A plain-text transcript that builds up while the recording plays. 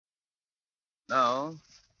Now,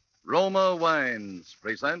 Roma Wines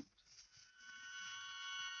present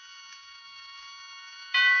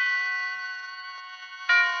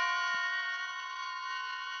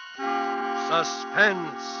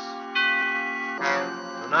Suspense.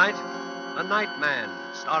 Tonight, The Night Man,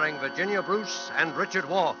 starring Virginia Bruce and Richard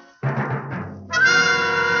Wolff.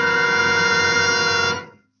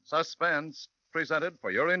 Suspense, presented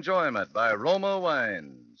for your enjoyment by Roma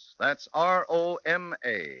Wines. That's Roma.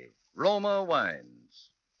 Roma Wines.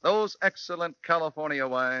 Those excellent California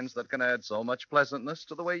wines that can add so much pleasantness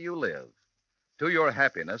to the way you live, to your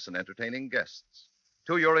happiness in entertaining guests,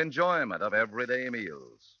 to your enjoyment of everyday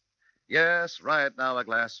meals. Yes, right now a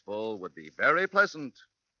glassful would be very pleasant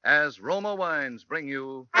as Roma Wines bring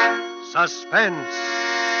you Suspense.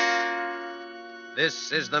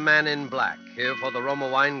 This is the Man in Black, here for the Roma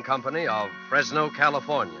Wine Company of Fresno,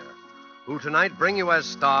 California, who tonight bring you as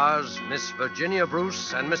stars Miss Virginia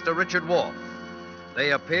Bruce and Mr. Richard Wolff.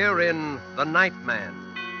 They appear in The Night Man,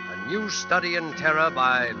 a new study in terror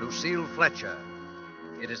by Lucille Fletcher.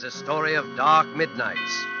 It is a story of dark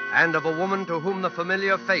midnights and of a woman to whom the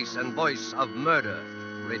familiar face and voice of murder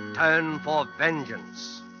return for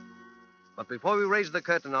vengeance. But before we raise the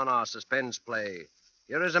curtain on our suspense play,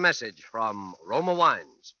 here is a message from Roma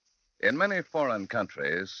Wines. In many foreign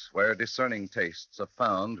countries where discerning tastes have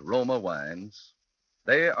found Roma wines,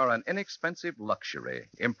 they are an inexpensive luxury,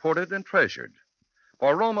 imported and treasured.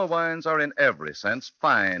 For Roma wines are in every sense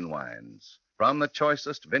fine wines from the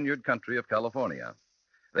choicest vineyard country of California.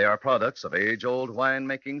 They are products of age-old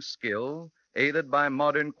winemaking skill, aided by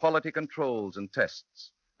modern quality controls and tests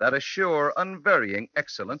that assure unvarying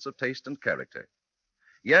excellence of taste and character.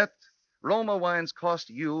 Yet, Roma wines cost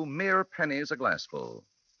you mere pennies a glassful.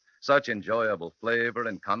 Such enjoyable flavor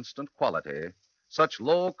and constant quality, such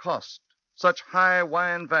low cost, such high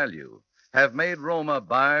wine value, have made Roma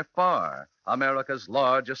by far America's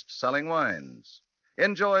largest selling wines,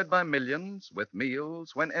 enjoyed by millions with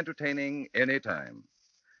meals when entertaining any time.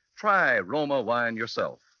 Try Roma wine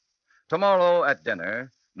yourself. Tomorrow at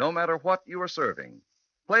dinner, no matter what you are serving,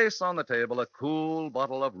 place on the table a cool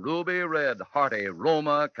bottle of ruby red, hearty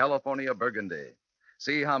Roma California Burgundy.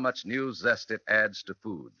 See how much new zest it adds to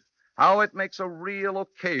food, how it makes a real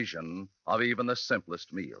occasion of even the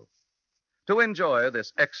simplest meal. To enjoy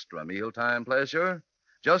this extra mealtime pleasure,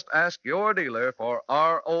 just ask your dealer for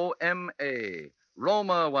Roma,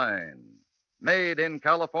 Roma wine, made in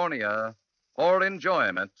California for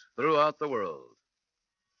enjoyment throughout the world.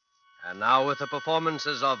 And now with the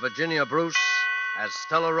performances of Virginia Bruce as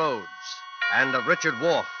Stella Rhodes and of Richard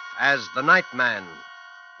Wolff as the Night Man,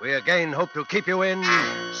 we again hope to keep you in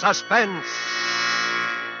suspense.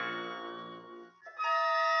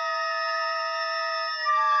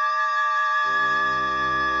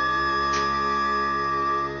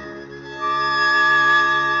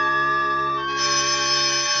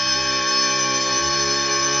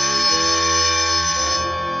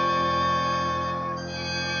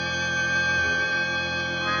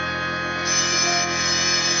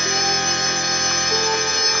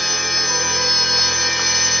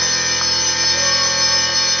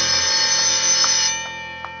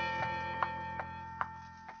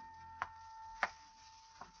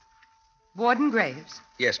 Warden Graves.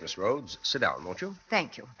 Yes, Miss Rhodes. Sit down, won't you?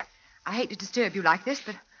 Thank you. I hate to disturb you like this,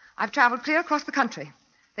 but I've traveled clear across the country.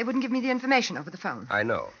 They wouldn't give me the information over the phone. I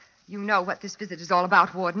know. You know what this visit is all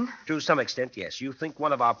about, Warden. To some extent, yes. You think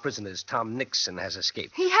one of our prisoners, Tom Nixon, has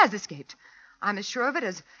escaped. He has escaped. I'm as sure of it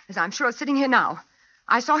as I'm sure of sitting here now.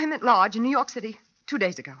 I saw him at Lodge in New York City 2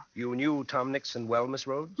 days ago. You knew Tom Nixon well, Miss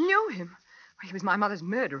Rhodes? Knew him? He was my mother's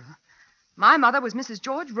murderer. My mother was Mrs.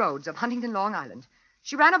 George Rhodes of Huntington, Long Island.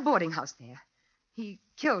 She ran a boarding house there. He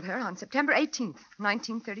killed her on September 18th,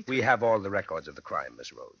 1933. We have all the records of the crime,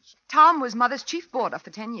 Miss Rhodes. Tom was Mother's chief boarder for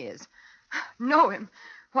 10 years. Know him?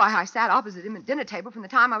 Why, I sat opposite him at dinner table from the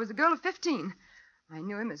time I was a girl of 15. I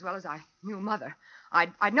knew him as well as I knew Mother.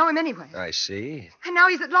 I'd know him anyway. I see. And now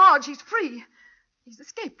he's at Lodge. He's free. He's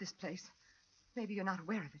escaped this place. Maybe you're not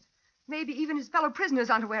aware of it. Maybe even his fellow prisoners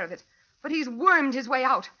aren't aware of it. But he's wormed his way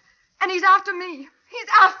out. And he's after me. He's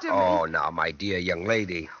after me. Oh, now, my dear young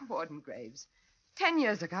lady. Warden Graves, 10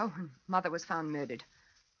 years ago, when Mother was found murdered,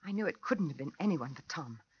 I knew it couldn't have been anyone but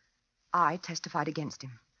Tom. I testified against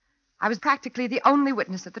him. I was practically the only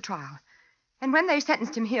witness at the trial. And when they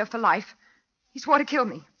sentenced him here for life, he swore to kill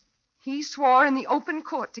me. He swore in the open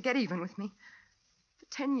court to get even with me. For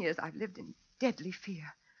 10 years, I've lived in deadly fear.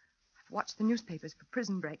 I've watched the newspapers for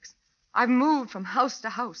prison breaks. I've moved from house to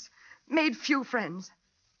house, made few friends.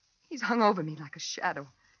 He's hung over me like a shadow.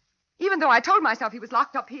 Even though I told myself he was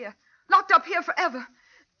locked up here forever.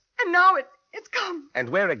 And now It's come. And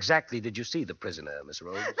where exactly did you see the prisoner, Miss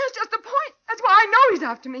Rhodes? That's just the point. That's why I know he's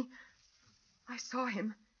after me. I saw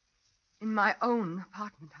him in my own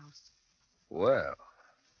apartment house. Well,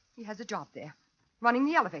 He has a job there, running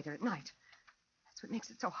the elevator at night. That's what makes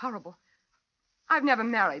it so horrible. I've never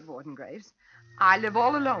married Warden Graves. I live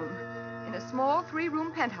all alone in a small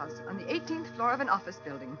 3-room penthouse on the 18th floor of an office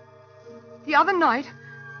building. The other night,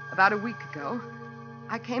 about a week ago,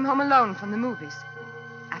 I came home alone from the movies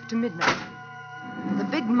after midnight. The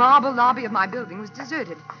big marble lobby of my building was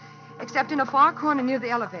deserted, except in a far corner near the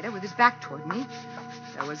elevator with his back toward me,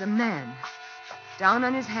 there was a man, down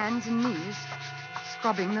on his hands and knees,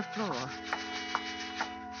 scrubbing the floor.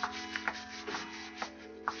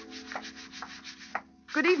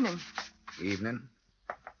 Good evening. Evening.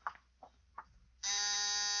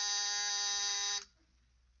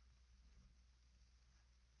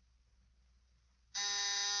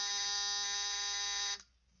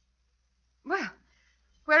 Well,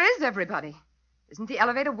 where is everybody? Isn't the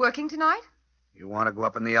elevator working tonight? You want to go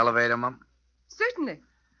up in the elevator, Mum? Certainly.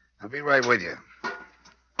 I'll be right with you.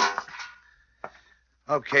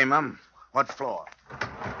 Okay, Mum. What floor?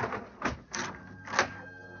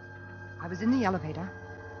 I was in the elevator,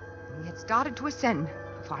 and he had started to ascend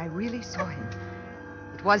before I really saw him.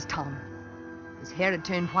 It was Tom. His hair had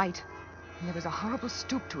turned white, and there was a horrible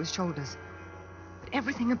stoop to his shoulders. But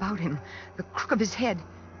everything about him, the crook of his head,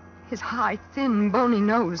 his high, thin, bony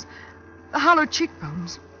nose, the hollow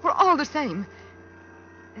cheekbones, were all the same.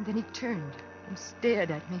 And then he turned and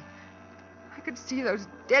stared at me. I could see those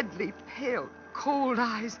deadly, pale, cold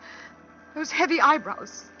eyes, those heavy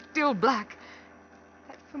eyebrows, still black,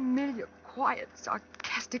 that familiar, quiet,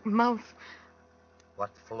 sarcastic mouth.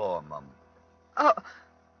 What floor, Mum? Oh,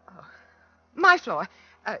 my floor.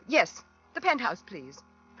 Yes, the penthouse, please.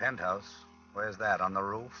 Penthouse? Where's that, on the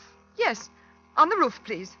roof? Yes, on the roof,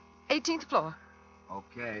 please. 18th floor.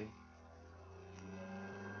 Okay.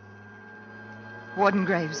 Warden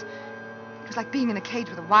Graves. It was like being in a cage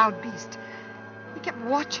with a wild beast. He kept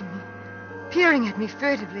watching me, peering at me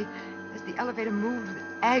furtively as the elevator moved with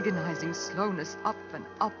agonizing slowness up and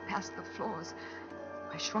up past the floors.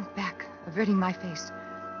 I shrunk back, averting my face.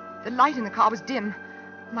 The light in the car was dim.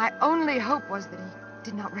 My only hope was that he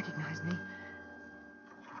did not recognize me.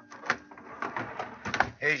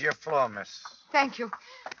 Here's your floor, miss. Thank you.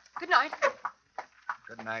 Good night.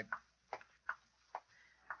 Good night.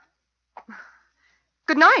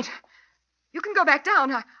 Good night. You can go back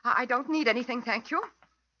down. I don't need anything, thank you.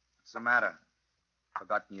 What's the matter?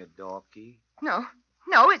 Forgotten your door key? No,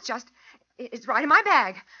 it's right in my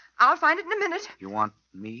bag. I'll find it in a minute. You want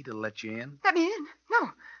me to let you in? Let me in.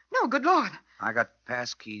 No, good Lord. I got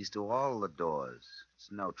pass keys to all the doors.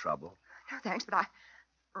 It's no trouble. No, thanks, but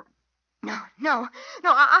No,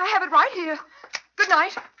 I have it right here. Good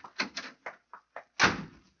night.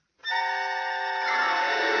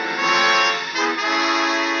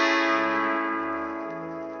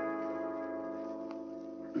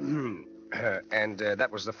 And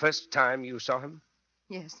that was the first time you saw him?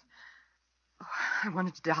 Yes. Oh, I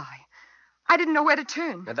wanted to die. I didn't know where to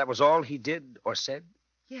turn. And that was all he did or said?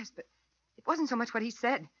 Yes, but it wasn't so much what he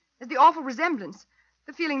said as the awful resemblance,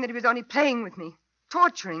 the feeling that he was only playing with me,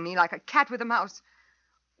 torturing me like a cat with a mouse.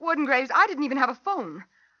 Warden Graves, I didn't even have a phone.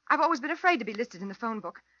 I've always been afraid to be listed in the phone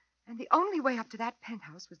book. And the only way up to that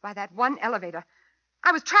penthouse was by that one elevator.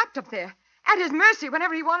 I was trapped up there, at his mercy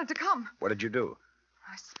whenever he wanted to come. What did you do?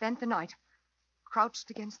 I spent the night crouched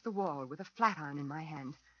against the wall with a flat iron in my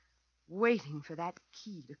hand, waiting for that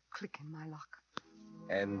key to click in my lock.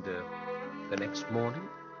 And the next morning?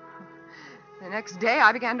 The next day,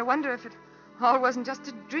 I began to wonder if it all wasn't just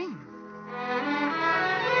a dream.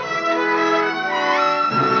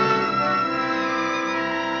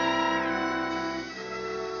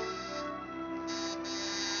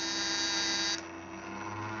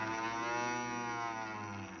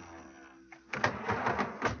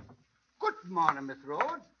 Good morning, Miss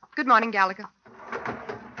Rhodes. Good morning, Gallagher.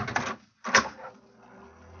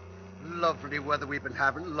 Lovely weather we've been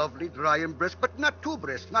having. Lovely, dry and brisk, but not too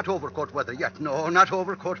brisk. Not overcoat weather yet. No, not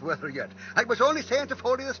overcoat weather yet. I was only saying to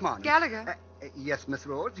Foley this morning. Gallagher? Yes, Miss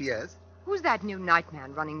Rhodes, yes. Who's that new night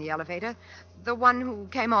man running the elevator? The one who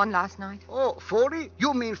came on last night? Oh, Foley?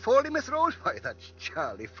 You mean Foley, Miss Rhodes? Why, that's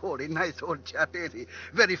Charlie Foley. Nice old chap, ain't he?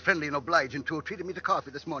 Very friendly and obliging, too. Treated me to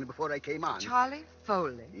coffee this morning before I came on. Charlie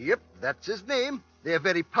Foley. Yep, that's his name. They're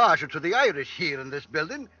very partial to the Irish here in this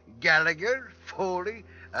building. Gallagher, Foley.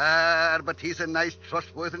 But he's a nice,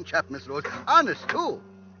 trustworthy chap, Miss Rhodes. Honest, too.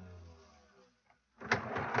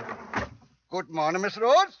 Good morning, Miss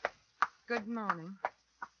Rhodes. Good morning.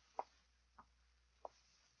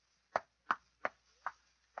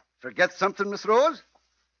 Forget something, Miss Rose?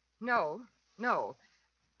 No.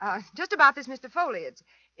 Just about this Mr. Foley.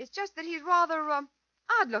 It's just that he's rather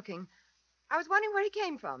odd-looking. I was wondering where he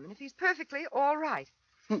came from and if he's perfectly all right.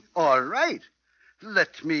 All right.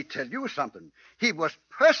 Let me tell you something. He was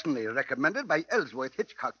personally recommended by Ellsworth,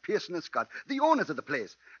 Hitchcock, Pearson, and Scott, the owners of the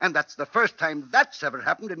place. And that's the first time that's ever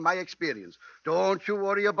happened in my experience. Don't you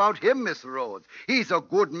worry about him, Miss Rhodes. He's a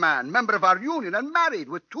good man, member of our union, and married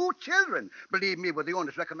with 2 children. Believe me, when the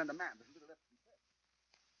owners recommend a man.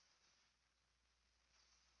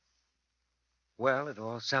 Well, it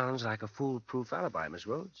all sounds like a foolproof alibi, Miss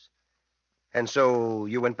Rhodes. And so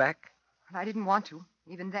you went back? I didn't want to,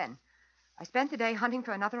 even then. I spent the day hunting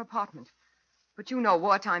for another apartment. But you know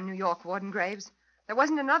wartime New York, Warden Graves. There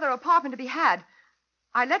wasn't another apartment to be had.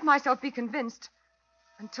 I let myself be convinced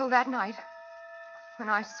until that night when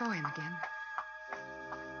I saw him again.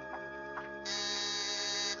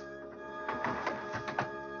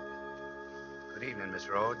 Good evening, Miss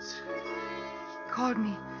Rhodes. He called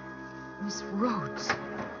me Miss Rhodes.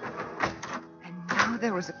 And now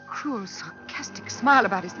there was a cruel, sarcastic smile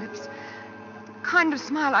about his lips. The kind of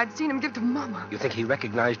smile I'd seen him give to Mama. You think he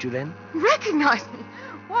recognized you then? Recognized me?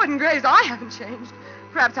 Warden Graves, I haven't changed.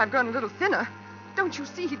 Perhaps I've grown a little thinner. Don't you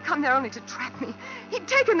see he'd come there only to trap me? He'd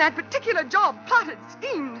taken that particular job, plotted,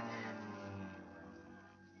 schemed.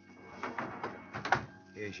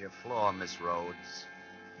 Here's your floor, Miss Rhodes.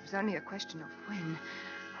 It was only a question of when.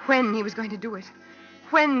 When he was going to do it.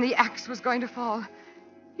 When the axe was going to fall.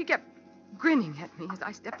 He kept grinning at me as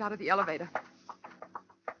I stepped out of the elevator.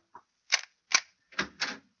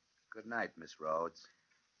 Good night, Miss Rhodes.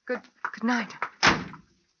 Good night.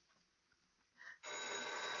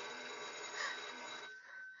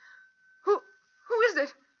 Who is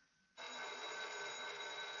it?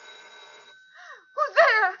 Who's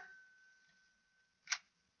there?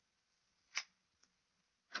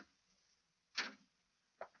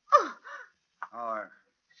 Oh,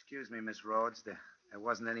 excuse me, Miss Rhodes. There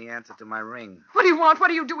wasn't any answer to my ring. What do you want? What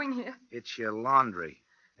are you doing here? It's your laundry.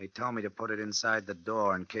 They told me to put it inside the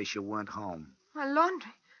door in case you weren't home. My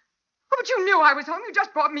laundry? Oh, but you knew I was home. You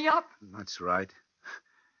just brought me up. That's right.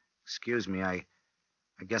 Excuse me, I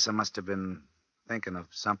guess I must have been thinking of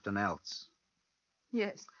something else.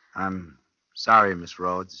 Yes. I'm sorry, Miss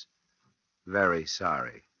Rhodes. Very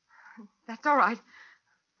sorry. That's all right.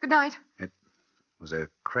 Good night. It was a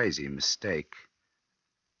crazy mistake.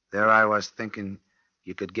 There I was thinking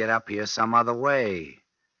you could get up here some other way.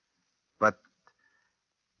 But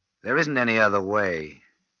there isn't any other way,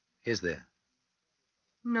 is there?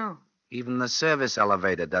 No. Even the service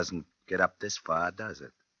elevator doesn't get up this far, does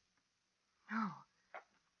it? No.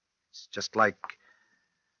 It's just like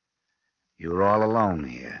you're all alone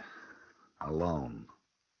here. Alone.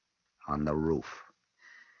 On the roof.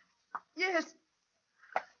 Yes.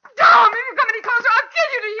 Tom, if you come any closer, I'll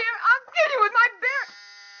kill you to hear. I'll kill you with my bare...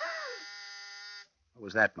 What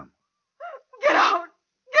was that, Mum? Get out!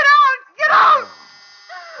 Get out! Get out! Oh,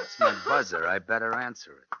 that's my buzzer. I better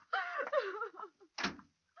answer it.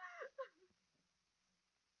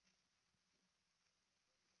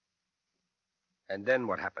 And then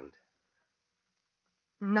what happened?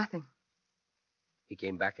 Nothing. He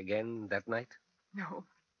came back again that night? No.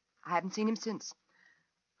 I haven't seen him since.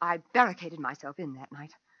 I barricaded myself in that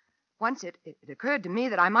night. Once it occurred to me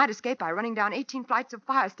that I might escape by running down 18 flights of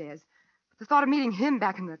fire stairs. But the thought of meeting him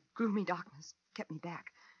back in the gloomy darkness kept me back.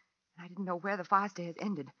 And I didn't know where the fire stairs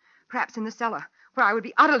ended. Perhaps in the cellar, where I would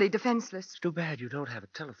be utterly defenseless. It's too bad you don't have a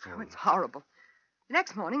telephone. Oh, it's horrible. The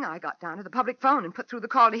next morning, I got down to the public phone and put through the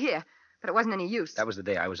call to here. But it wasn't any use. That was the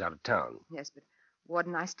day I was out of town. Yes, but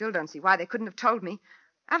Warden, I still don't see why they couldn't have told me.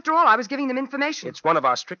 After all, I was giving them information. It's one of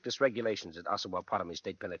our strictest regulations at Osawatomie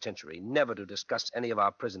State Penitentiary never to discuss any of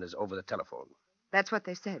our prisoners over the telephone. That's what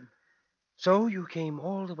they said. So you came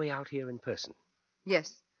all the way out here in person.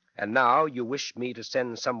 Yes. And now you wish me to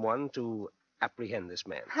send someone to apprehend this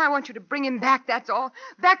man. I want you to bring him back, that's all.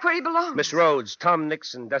 Back where he belongs. Miss Rhodes, Tom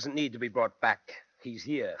Nixon doesn't need to be brought back. He's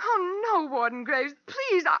here. Oh, no, Warden Graves.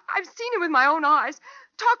 Please, I've seen him with my own eyes.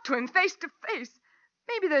 Talk to him face to face.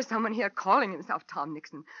 Maybe there's someone here calling himself Tom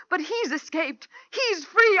Nixon. But he's escaped. He's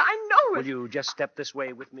free. I know it. Will you just step this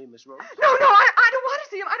way with me, Miss Rhodes? No, I don't want to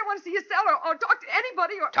see him. I don't want to see his cell or talk to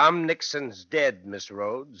anybody or... Tom Nixon's dead, Miss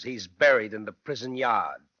Rhodes. He's buried in the prison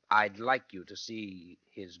yard. I'd like you to see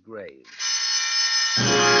his grave.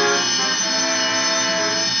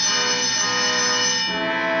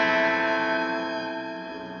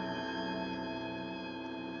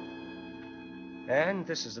 And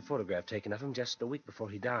this is the photograph taken of him just a week before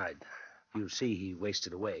he died. You see, he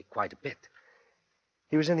wasted away quite a bit.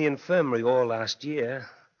 He was in the infirmary all last year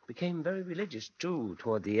became very religious, too,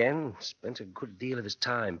 toward the end. Spent a good deal of his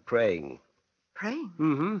time praying. Praying?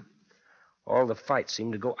 Mm-hmm. All the fight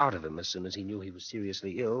seemed to go out of him as soon as he knew he was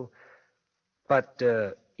seriously ill. But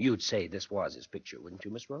you'd say this was his picture, wouldn't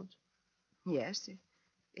you, Miss Rhodes? Yes,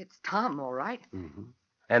 it's Tom, all right. Mm-hmm.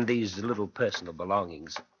 And these little personal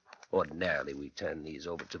belongings. Ordinarily, we turn these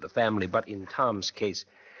over to the family, but in Tom's case,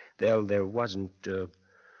 there wasn't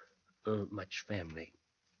much family.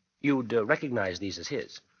 You'd recognize these as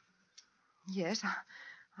his. Yes,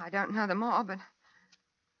 I don't know them all, but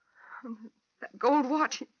that gold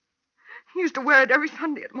watch, he used to wear it every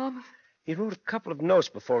Sunday at Mama's. He wrote a couple of notes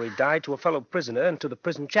before he died to a fellow prisoner and to the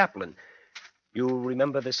prison chaplain. You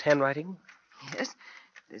remember this handwriting? Yes,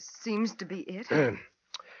 this seems to be it.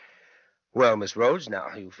 Well, Miss Rhodes, now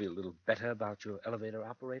you feel a little better about your elevator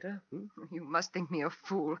operator? Hmm? You must think me a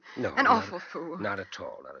fool. No. An awful fool. Not at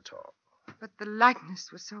all, not at all. But the likeness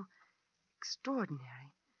was so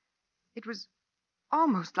extraordinary. It was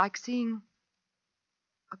almost like seeing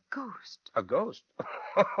a ghost. A ghost?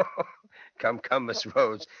 Come, Miss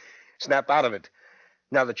Rhodes. Snap out of it.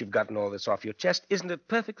 Now that you've gotten all this off your chest, isn't it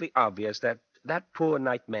perfectly obvious that that poor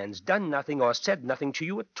nightman's done nothing or said nothing to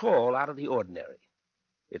you at all out of the ordinary?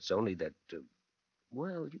 It's only that,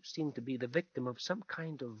 well, you seem to be the victim of some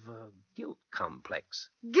kind of guilt complex.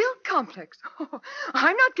 Guilt complex? Oh,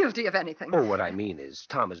 I'm not guilty of anything. Oh, what I mean is,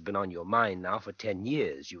 Tom has been on your mind now for 10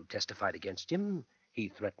 years. You testified against him. He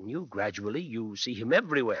threatened you. Gradually, you see him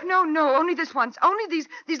everywhere. No, only this once. Only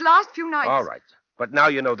these last few nights. All right. But now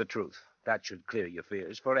you know the truth. That should clear your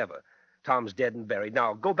fears forever. Tom's dead and buried.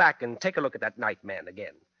 Now, go back and take a look at that nightman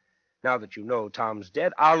again. Now that you know Tom's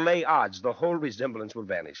dead, I'll lay odds the whole resemblance will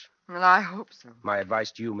vanish. Well, I hope so. My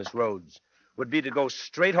advice to you, Miss Rhodes, would be to go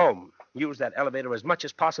straight home. Use that elevator as much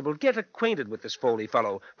as possible. Get acquainted with this Foley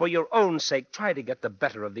fellow. For your own sake, try to get the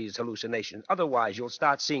better of these hallucinations. Otherwise, you'll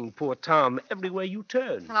start seeing poor Tom everywhere you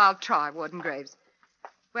turn. Well, I'll try, Warden Graves.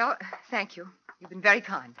 Well, thank you. You've been very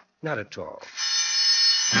kind. Not at all.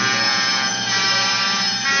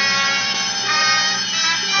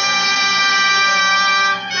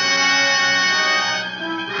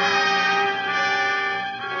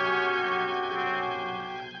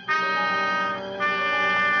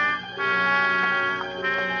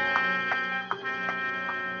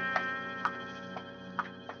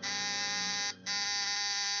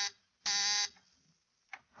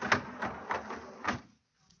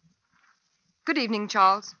 Good evening,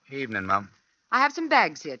 Charles. Evening, Mum. I have some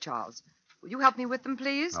bags here, Charles. Will you help me with them,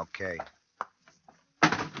 please? Okay.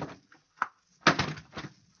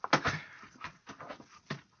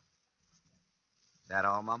 That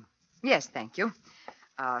all, Mum? Yes, thank you.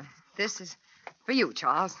 This is for you,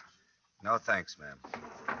 Charles. No, thanks, ma'am.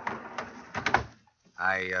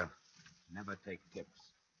 I never take tips.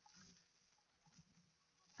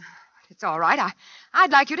 It's all right.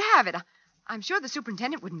 I'd like you to have it. I'm sure the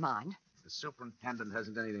superintendent wouldn't mind. The superintendent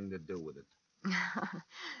hasn't anything to do with it.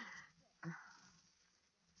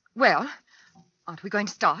 Well, aren't we going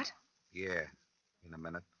to start? Yeah, in a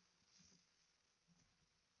minute.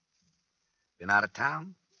 Been out of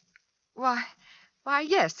town? Why,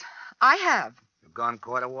 yes, I have. You've gone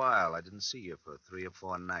quite a while. I didn't see you for 3 or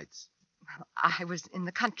 4 nights. I was in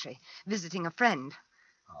the country visiting a friend.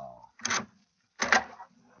 Oh.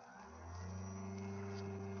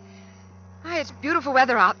 Why, it's beautiful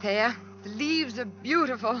weather out there. The leaves are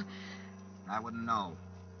beautiful. I wouldn't know.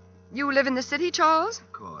 You live in the city, Charles?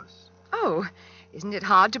 Of course. Oh, isn't it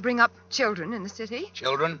hard to bring up children in the city?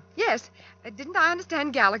 Children? Yes. Didn't I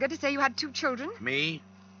understand Gallagher to say you had 2 children? Me?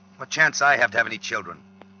 What chance I have to have any children?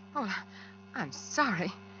 Oh, I'm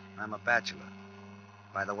sorry. I'm a bachelor.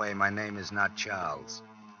 By the way, my name is not Charles.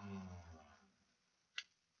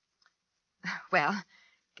 Well,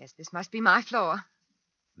 guess this must be my floor.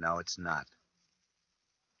 No, it's not.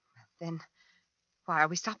 Then why are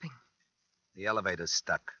we stopping? The elevator's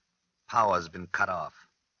stuck. Power's been cut off.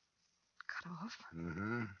 Cut off?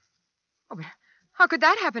 Mm-hmm. Oh, but how could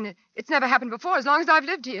that happen? It's never happened before as long as I've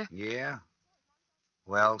lived here. Yeah?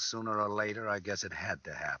 Well, sooner or later, I guess it had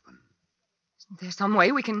to happen. Isn't there some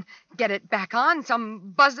way we can get it back on?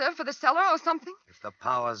 Some buzzer for the cellar or something? If the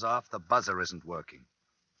power's off, the buzzer isn't working.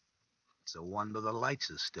 It's a wonder the lights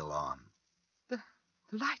are still on. The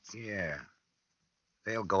lights? Yeah.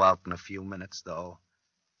 They'll go out in a few minutes, though.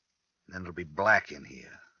 And then it'll be black in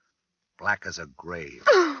here. Black as a grave.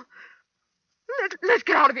 Let's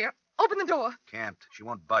get out of here. Open the door. Can't. She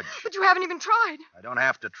won't budge. But you haven't even tried. I don't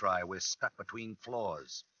have to try. We're stuck between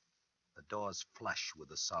floors. The door's flush with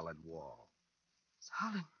the solid wall.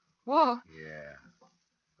 Solid wall? Yeah.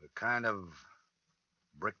 We're kind of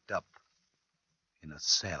bricked up in a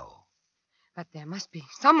cell. But there must be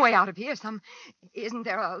some way out of here. Isn't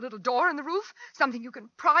there a little door in the roof? Something you can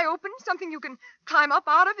pry open? Something you can climb up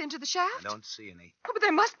out of into the shaft? I don't see any. Oh, but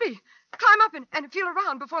there must be. Climb up and feel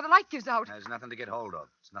around before the light gives out. There's nothing to get hold of.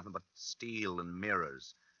 It's nothing but steel and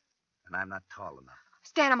mirrors. And I'm not tall enough.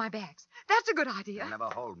 Stand on my bags. That's a good idea. They'll never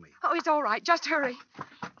hold me. Oh, it's all right. Just hurry.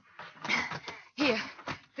 Here,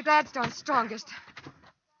 the Gladstone's strongest.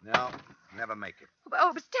 No, never make it.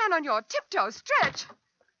 Oh, but stand on your tiptoes. Stretch.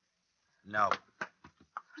 No.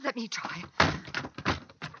 Let me try.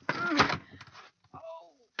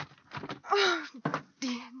 Oh,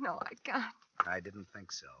 dear, no, I can't. I didn't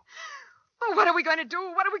think so. Oh, what are we going to do?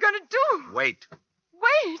 What are we going to do? Wait.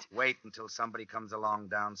 Wait. Wait until somebody comes along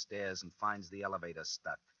downstairs and finds the elevator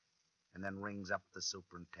stuck, and then rings up the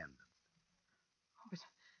superintendent. Oh, but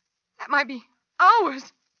that might be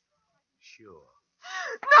hours. Sure.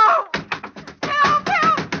 No! Help! Help!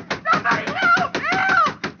 Somebody help!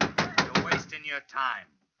 Help! You're wasting your time.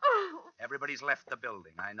 Oh. Everybody's left the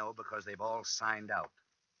building. I know because they've all signed out.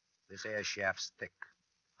 This air shaft's thick,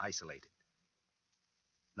 isolated.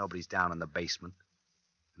 Nobody's down in the basement.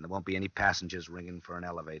 And there won't be any passengers ringing for an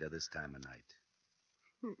elevator this time of night.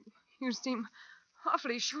 You seem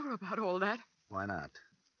awfully sure about all that. Why not?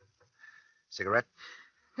 Cigarette?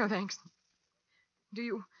 No, thanks. Do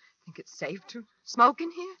you think it's safe to smoke in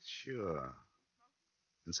here? Sure.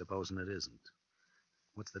 And supposing it isn't.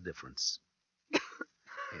 What's the difference? Here,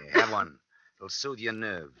 have one. It'll soothe your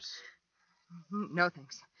nerves. No,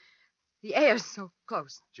 thanks. The air's so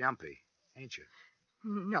close. Jumpy, ain't you?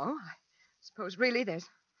 No, I suppose really there's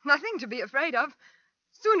nothing to be afraid of.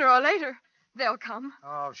 Sooner or later, they'll come.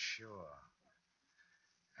 Oh, sure.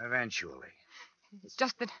 Eventually. It's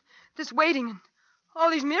just that this waiting and all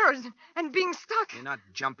these mirrors and being stuck. You're not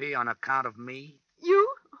jumpy on account of me? You?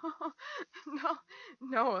 Oh,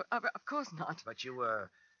 no, of course not. But you were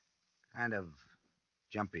kind of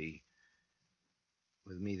jumpy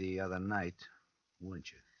with me the other night, weren't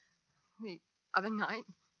you? The other night?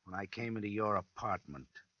 When I came into your apartment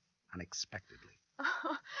unexpectedly.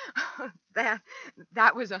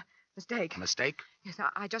 That was a mistake. A mistake? Yes,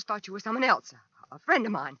 I just thought you were someone else, a friend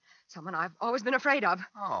of mine, someone I've always been afraid of.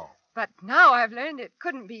 Oh. But now I've learned it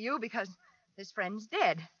couldn't be you because this friend's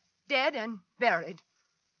dead. Dead and buried.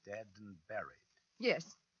 Dead and buried?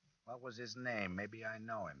 Yes. What was his name? Maybe I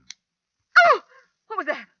know him. Oh! What was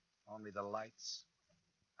that? Only the lights.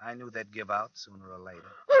 I knew they'd give out sooner or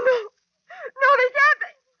later. Oh, no. No, they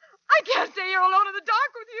can't. I can't stay here alone in the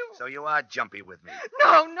dark with you. So you are jumpy with me.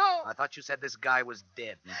 No. I thought you said this guy was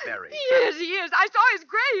dead and buried. He is. I saw his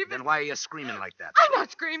grave. Then why are you screaming like that? I'm not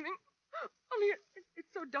screaming. Only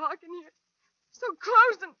it's so dark in here. So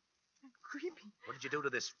close and creepy. What did you do to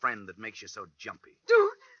this friend that makes you so jumpy?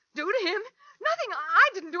 Do to him? Nothing. I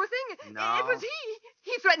didn't do a thing. No? It was he.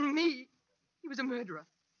 He threatened me. He was a murderer.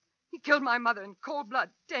 He killed my mother in cold blood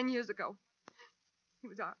 10 years ago. He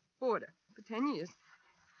was our boarder for 10 years.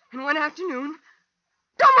 And one afternoon...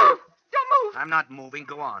 Don't move! I'm not moving.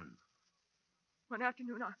 Go on. One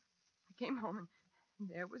afternoon, I came home, and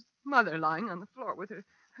there was Mother lying on the floor with her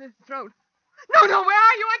throat. No, where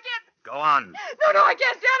are you? I can't... Go on. No, I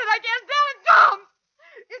can't stand it. I can't stand it. Tom!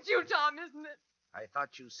 It's you, Tom, isn't it? I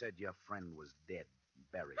thought you said your friend was dead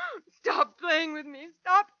and buried. Stop playing with me.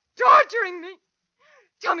 Stop torturing me.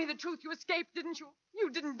 Tell me the truth. You escaped, didn't you?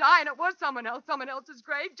 You didn't die, and it was someone else's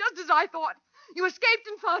grave, just as I thought. You escaped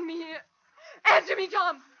and found me here. Answer me,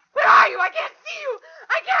 Tom. Where are you? I can't see you.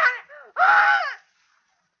 I can't. Ah!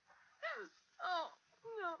 Oh,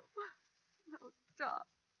 no, stop.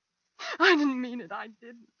 I didn't mean it. I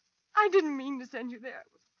didn't mean to send you there.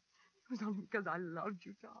 It was only because I loved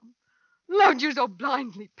you, Tom. Loved you so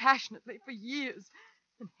blindly, passionately for years.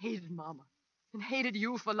 And hated Mama. And hated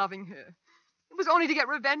you for loving her. It was only to get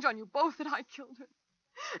revenge on you both that I killed her.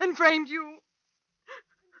 And framed you.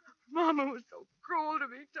 Mama was so cruel to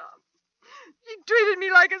me, Tom. She treated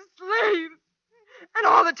me like a slave. And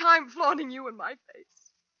all the time flaunting you in my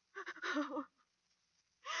face. Oh,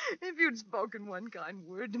 if you'd spoken one kind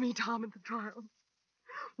word to me, Tom, at the trial.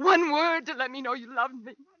 One word to let me know you loved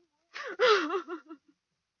me.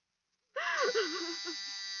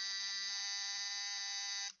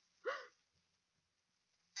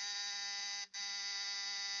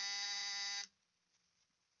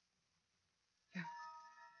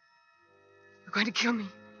 You're going to kill me,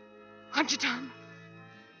 aren't you, Tom?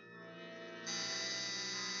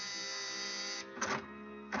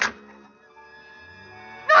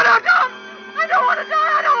 No, Tom! I don't want to die!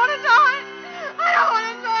 I don't want to die! I don't want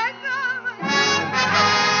to die, Tom!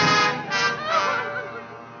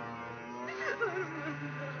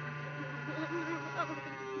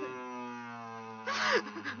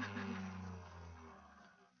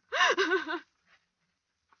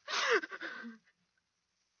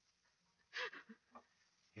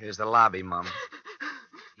 Here's the lobby, Mum.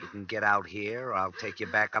 You can get out here, or I'll take you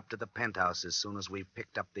back up to the penthouse as soon as we've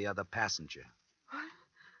picked up the other passenger.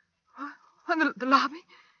 What? The lobby?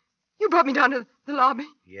 You brought me down to the lobby?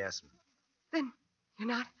 Yes, Mum. Then you're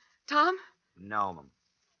not Tom? No, Mum.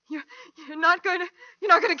 You're not going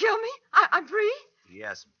to kill me? I'm free?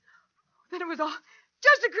 Yes, Mum. Then it was all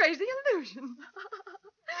just a crazy illusion.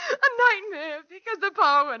 A nightmare because the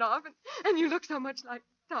power went off and you look so much like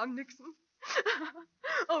Tom Nixon.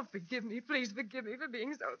 Oh, forgive me. Please forgive me for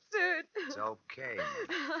being so absurd. It's okay,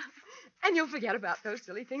 Mum. And you'll forget about those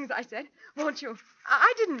silly things I said, won't you?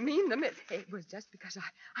 I didn't mean them. It was just because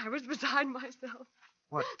I was beside myself.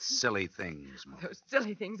 What silly things, Mum? Those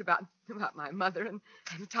silly things about my mother and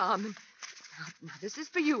Tom. And now, this is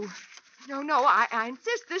for you. No, I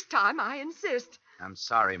insist this time. I insist. I'm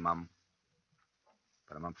sorry, Mum.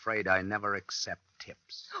 But I'm afraid I never accept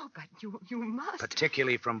tips. Oh, but you must.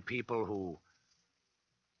 Particularly from people who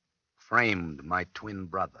framed my twin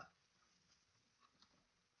brother.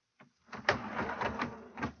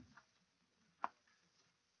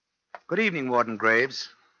 Good evening, Warden Graves.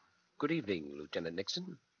 Good evening, Lieutenant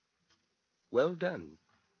Nixon. Well done.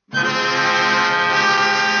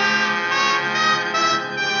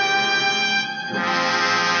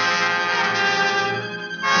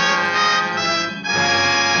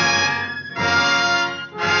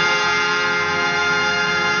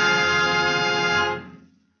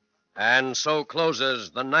 And so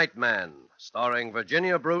closes The Night Man, starring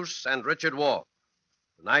Virginia Bruce and Richard Wolff.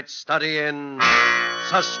 Tonight's study in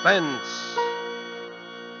Suspense.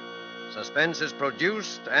 Suspense is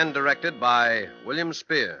produced and directed by William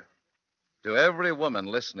Spier. To every woman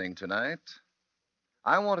listening tonight,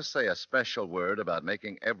 I want to say a special word about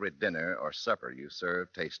making every dinner or supper you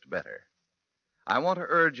serve taste better. I want to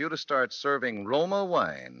urge you to start serving Roma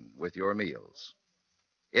wine with your meals.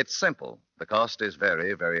 It's simple. The cost is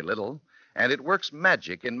very, very little, and it works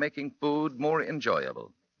magic in making food more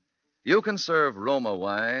enjoyable. You can serve Roma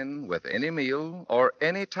wine with any meal or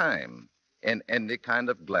any time in any kind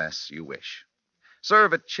of glass you wish.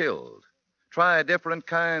 Serve it chilled. Try different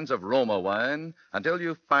kinds of Roma wine until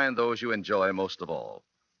you find those you enjoy most of all.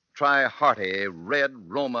 Try hearty red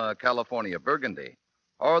Roma California Burgundy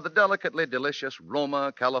or the delicately delicious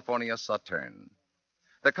Roma California Sauterne.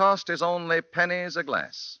 The cost is only pennies a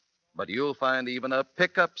glass, but you'll find even a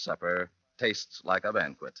pick-up supper tastes like a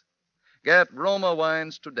banquet. Get Roma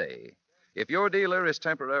wines today. If your dealer is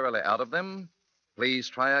temporarily out of them, please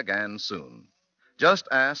try again soon. Just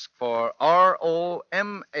ask for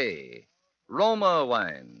R-O-M-A, Roma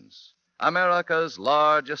Wines, America's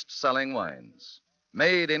largest selling wines,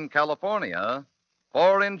 made in California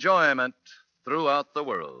for enjoyment throughout the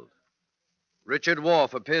world. Richard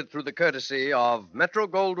Wolff appeared through the courtesy of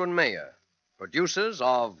Metro-Goldwyn-Mayer, producers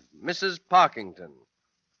of Mrs. Parkington.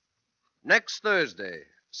 Next Thursday,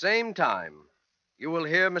 same time, you will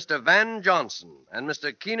hear Mr. Van Johnson and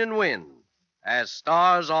Mr. Keenan Wynn as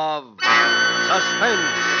stars of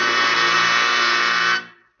Suspense.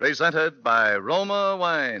 Presented by Roma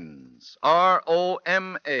Wines,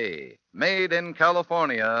 R-O-M-A, made in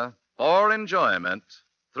California for enjoyment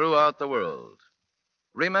throughout the world.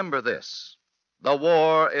 Remember this, the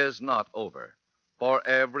war is not over. For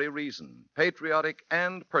every reason, patriotic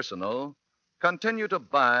and personal, continue to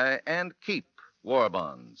buy and keep war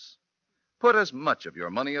bonds. Put as much of your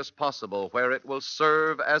money as possible where it will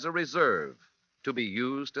serve as a reserve to be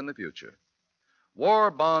used in the future. War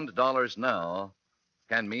bond dollars now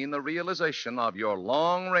can mean the realization of your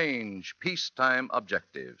long-range peacetime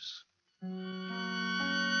objectives.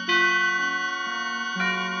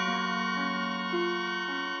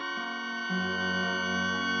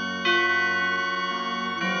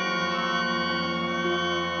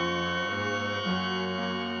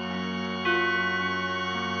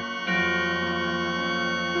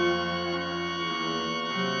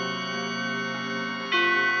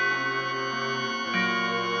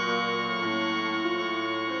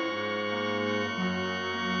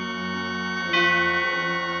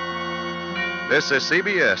 This is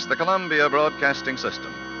CBS, the Columbia Broadcasting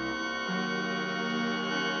System.